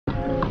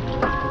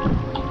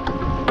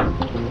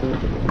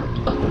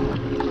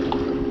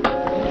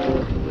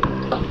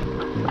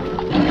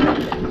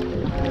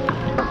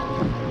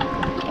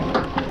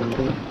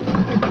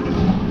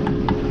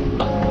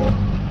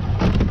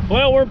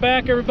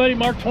back, everybody.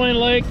 Mark Twain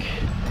Lake.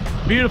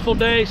 Beautiful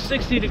day,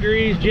 60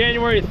 degrees,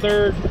 January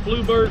 3rd,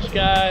 bluebird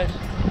skies.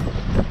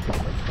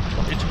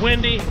 It's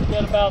windy,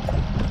 got about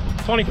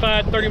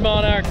 25, 30 mile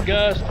an hour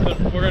gust, but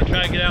we're gonna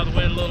try to get out of the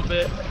wind a little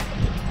bit.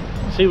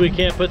 See if we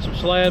can't put some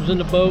slabs in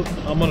the boat.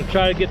 I'm gonna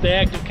try to get the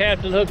active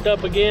captain hooked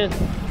up again,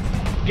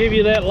 give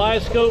you that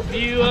live scope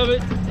view of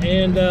it,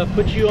 and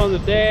put you on the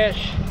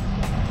dash,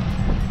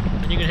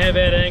 and you can have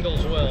that angle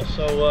as well.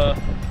 So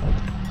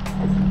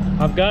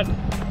I've got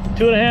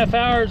 2.5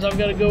 hours. I've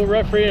got to go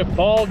referee a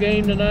ball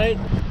game tonight.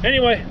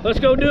 Anyway, let's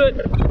go do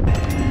it.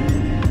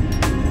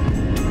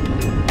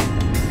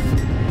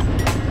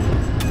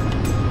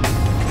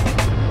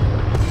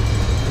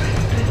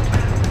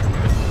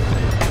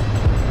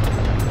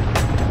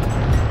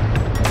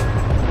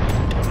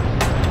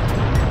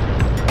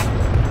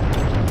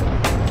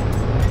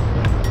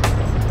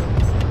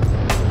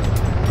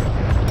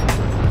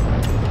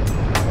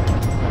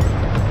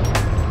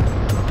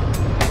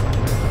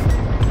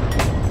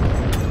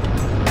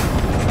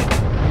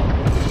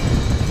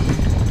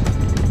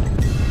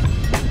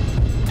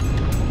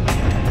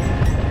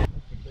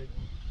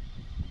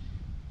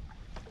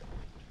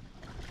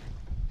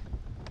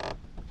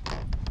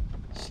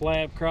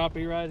 Slab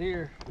crappie right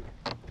here.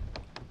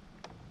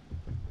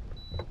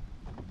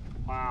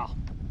 Wow,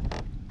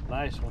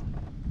 nice one.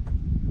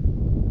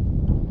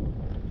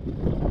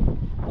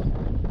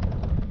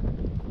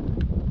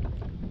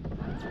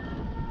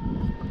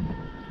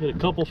 Get a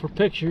couple for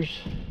pictures,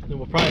 then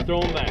we'll probably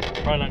throw them back.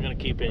 We're probably not going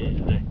to keep any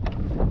today.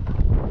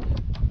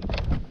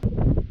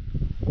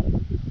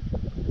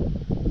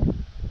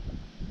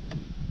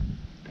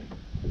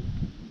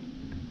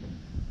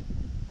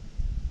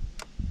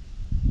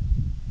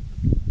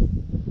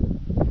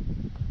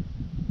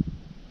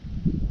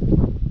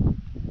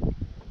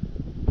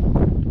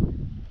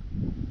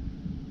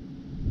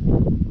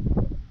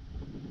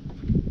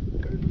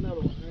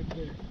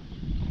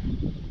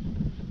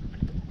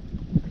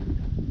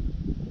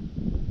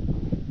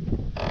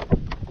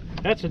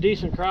 That's a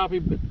decent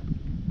crappie, but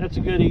that's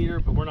a good eater,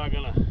 but we're not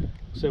gonna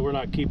say we're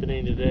not keeping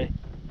any today.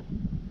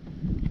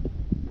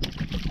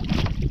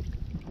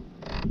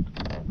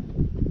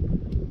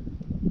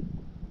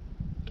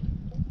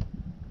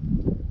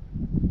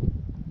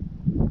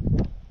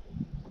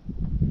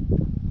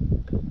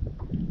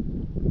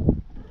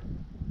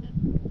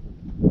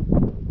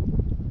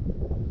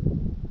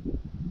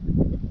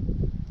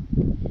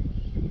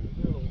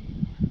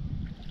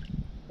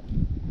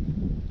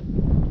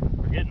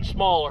 We're getting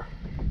smaller.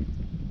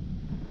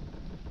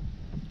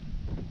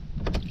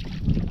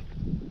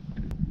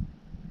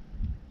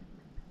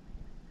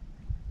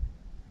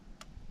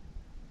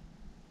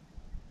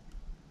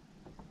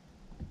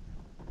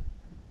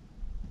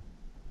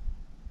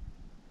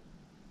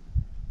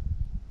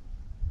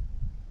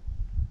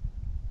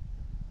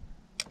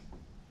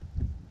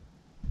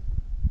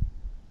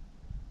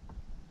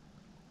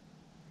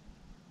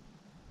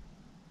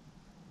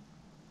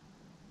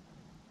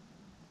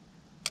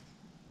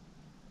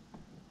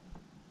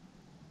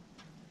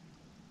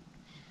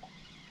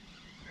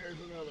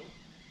 There's another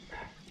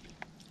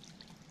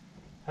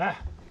one.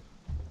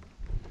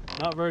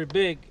 Not very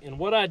big. And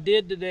what I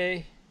did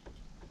today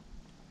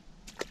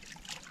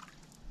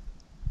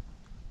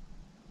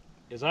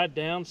is I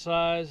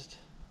downsized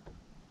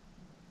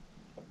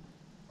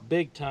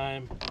big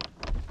time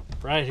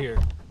right here.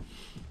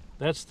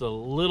 That's the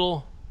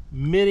little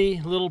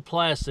little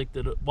plastic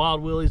that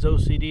Wild Willie's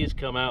OCD has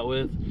come out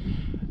with.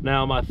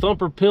 Now my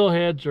thumper pill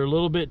heads are a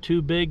little bit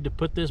too big to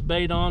put this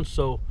bait on,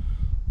 so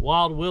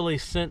Wild Willie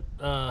sent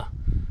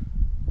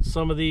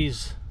some of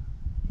these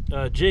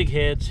jig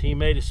heads he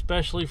made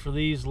especially for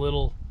these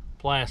little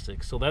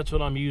plastics. So that's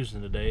what I'm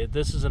using today.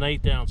 This is an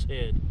 1/8 ounce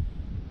head.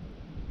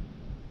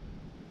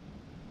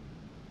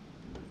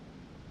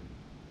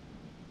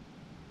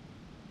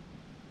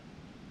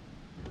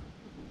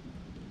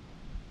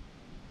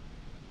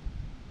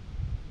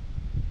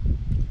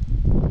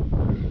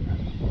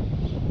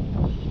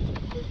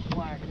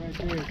 Black right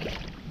there.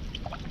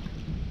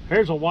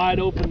 There's a wide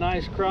open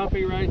nice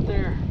crappie right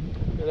there.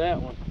 Look at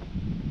that one.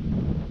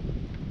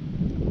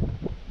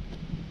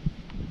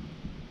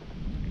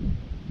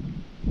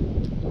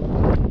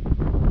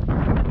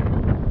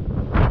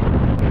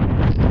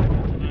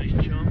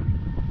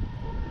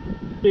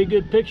 Be a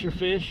good picture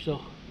fish, so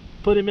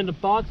put him in the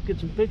box, get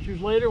some pictures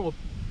later. Well,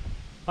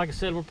 like I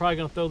said, we're probably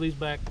going to throw these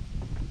back.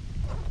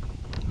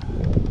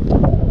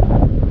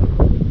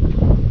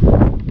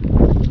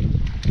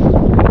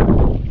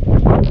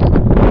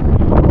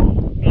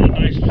 Another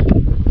nice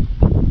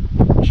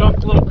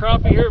chunk little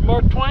crappie here at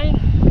Mark Twain.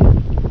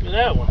 Look at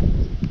that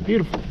one.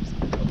 Beautiful.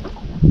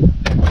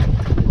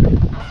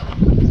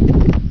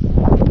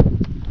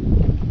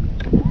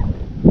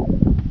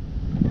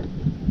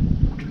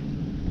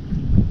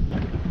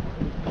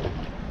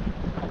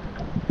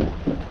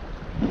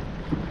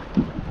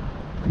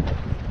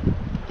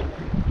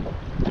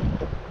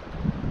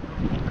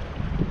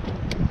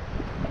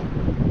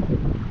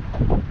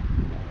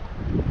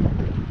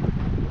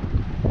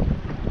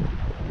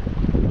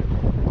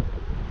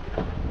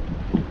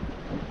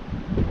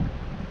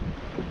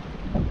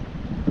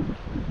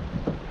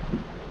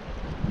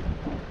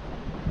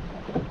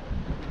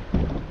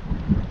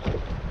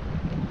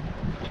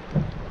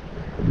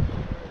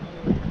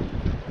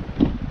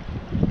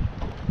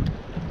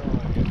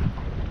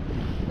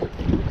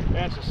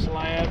 That's a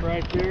slab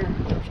right there.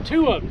 There's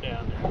two of them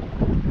down there.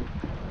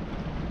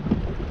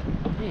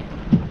 Yeah.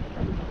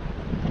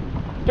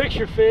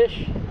 Picture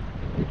fish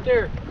right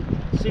there.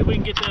 See if we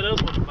can get that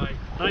other one to bite.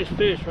 Nice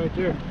fish right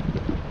there.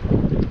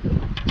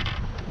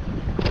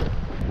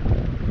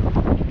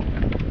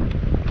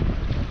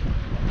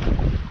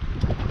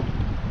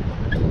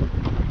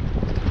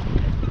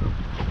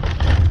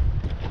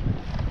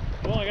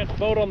 Well, I got the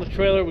boat on the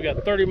trailer. We got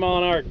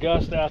 30-mile-an-hour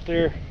gust out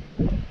there.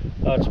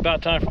 It's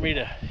about time for me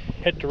to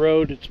hit the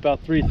road. It's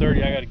about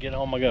 3:30. I got to get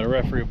home. I got to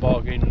referee a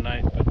ball game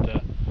tonight.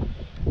 But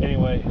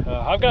anyway,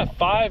 I've got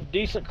 5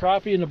 decent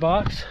crappie in the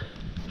box.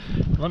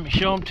 Let me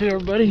show them to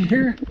everybody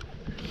here.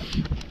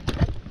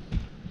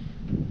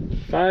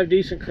 5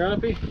 decent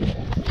crappie.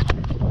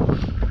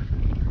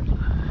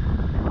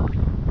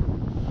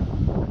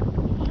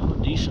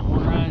 Decent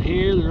one right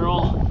here. They're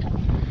all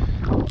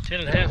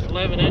 10.5,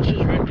 11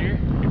 inches right there.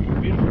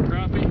 Beautiful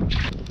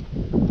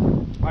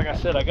crappie. Like I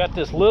said, I got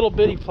this little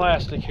bitty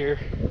plastic here.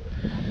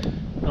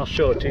 I'll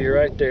show it to you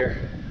right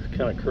there.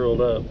 Kind of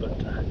curled up, but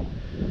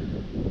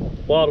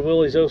Wild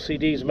Willie's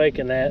OCD's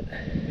making that,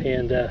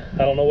 and I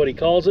don't know what he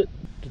calls it.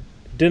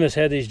 Dennis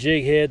had these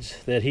jig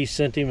heads that he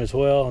sent him as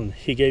well, and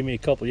he gave me a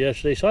couple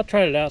yesterday, so I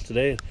tried it out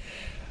today.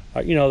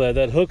 You know,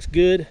 that hook's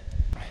good.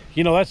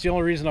 You know, that's the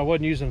only reason I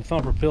wasn't using a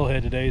thumper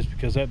pillhead today, is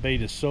because that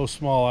bait is so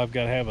small. I've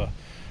got to have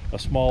a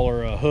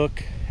smaller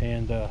hook,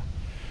 and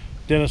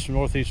Dennis from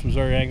Northeast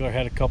Missouri Angler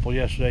had a couple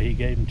yesterday. He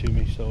gave them to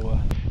me. So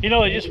you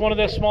know, I just wanted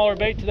that smaller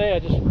bait today. I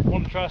just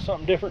wanted to try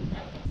something different.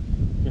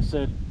 Like I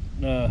said,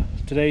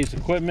 today's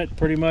equipment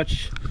pretty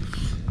much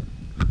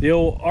the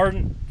old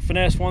Ardent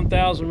Finesse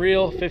 1000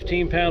 reel,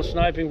 15-pound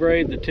sniping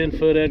braid, the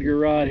 10-foot Edgar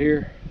rod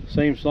here,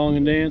 same song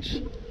and dance.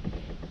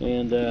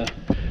 And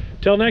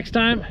till next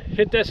time,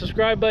 hit that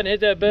subscribe button, hit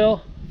that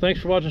bell. Thanks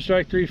for watching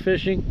Strike 3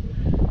 Fishing.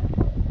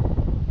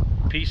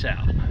 Peace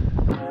out.